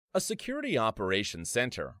A Security Operations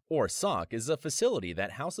Center, or SOC, is a facility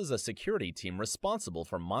that houses a security team responsible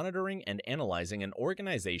for monitoring and analyzing an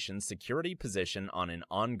organization's security position on an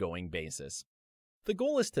ongoing basis. The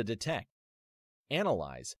goal is to detect,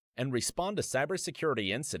 analyze, and respond to cybersecurity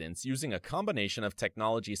incidents using a combination of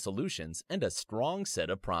technology solutions and a strong set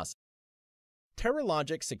of processes.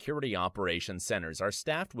 Terralogic Security Operations Centers are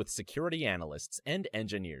staffed with security analysts and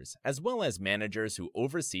engineers, as well as managers who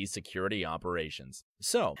oversee security operations.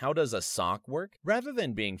 So, how does a SOC work? Rather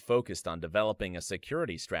than being focused on developing a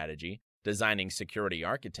security strategy, designing security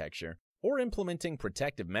architecture, or implementing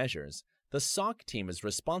protective measures, the SOC team is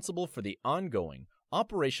responsible for the ongoing,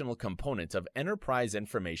 operational component of enterprise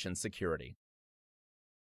information security.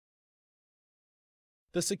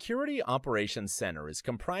 The Security Operations Center is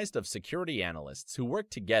comprised of security analysts who work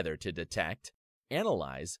together to detect,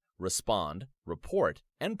 analyze, respond, report,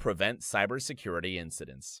 and prevent cybersecurity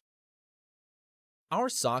incidents. Our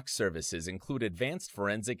SOC services include advanced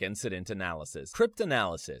forensic incident analysis,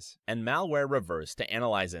 cryptanalysis, and malware reverse to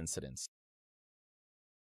analyze incidents.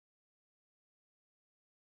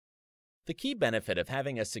 The key benefit of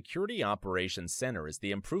having a Security Operations Center is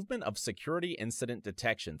the improvement of security incident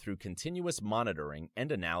detection through continuous monitoring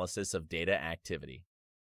and analysis of data activity.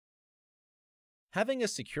 Having a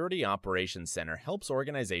Security Operations Center helps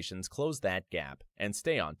organizations close that gap and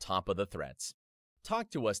stay on top of the threats.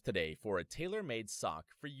 Talk to us today for a tailor-made SOC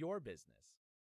for your business.